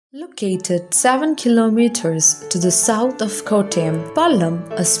Located 7 kilometers to the south of Kottayam, Pallom,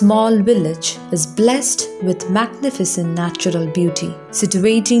 a small village, is blessed with magnificent natural beauty.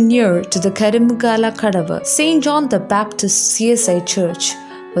 Situating near to the Karimugala Kadava, St. John the Baptist CSI Church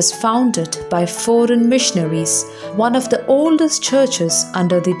was founded by foreign missionaries, one of the oldest churches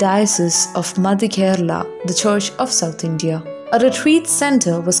under the Diocese of Madhya Kerala, the Church of South India. A retreat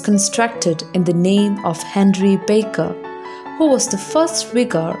center was constructed in the name of Henry Baker, who was the first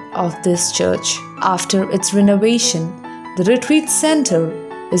vicar of this church. After its renovation, the retreat center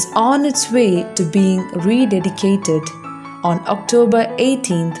is on its way to being rededicated on October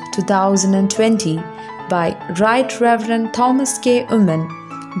 18, 2020 by Right Reverend Thomas K. Umman,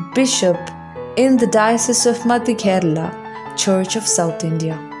 Bishop in the Diocese of Madhya Kerala, Church of South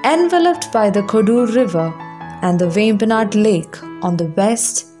India. Enveloped by the Kodur River and the Vembanad Lake on the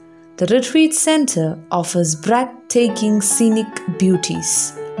west, the retreat center offers breathtaking scenic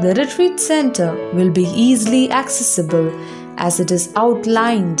beauties. The retreat center will be easily accessible as it is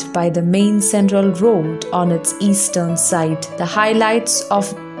outlined by the main central road on its eastern side. The highlights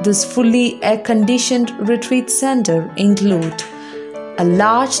of this fully air-conditioned retreat center include a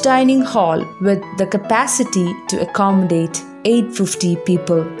large dining hall with the capacity to accommodate 850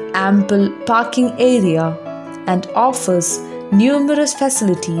 people, ample parking area, and offers numerous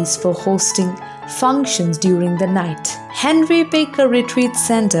facilities for hosting functions during the night. Henry Baker Retreat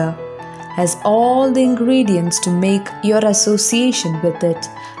Center has all the ingredients to make your association with it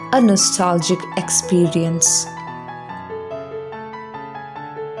a nostalgic experience.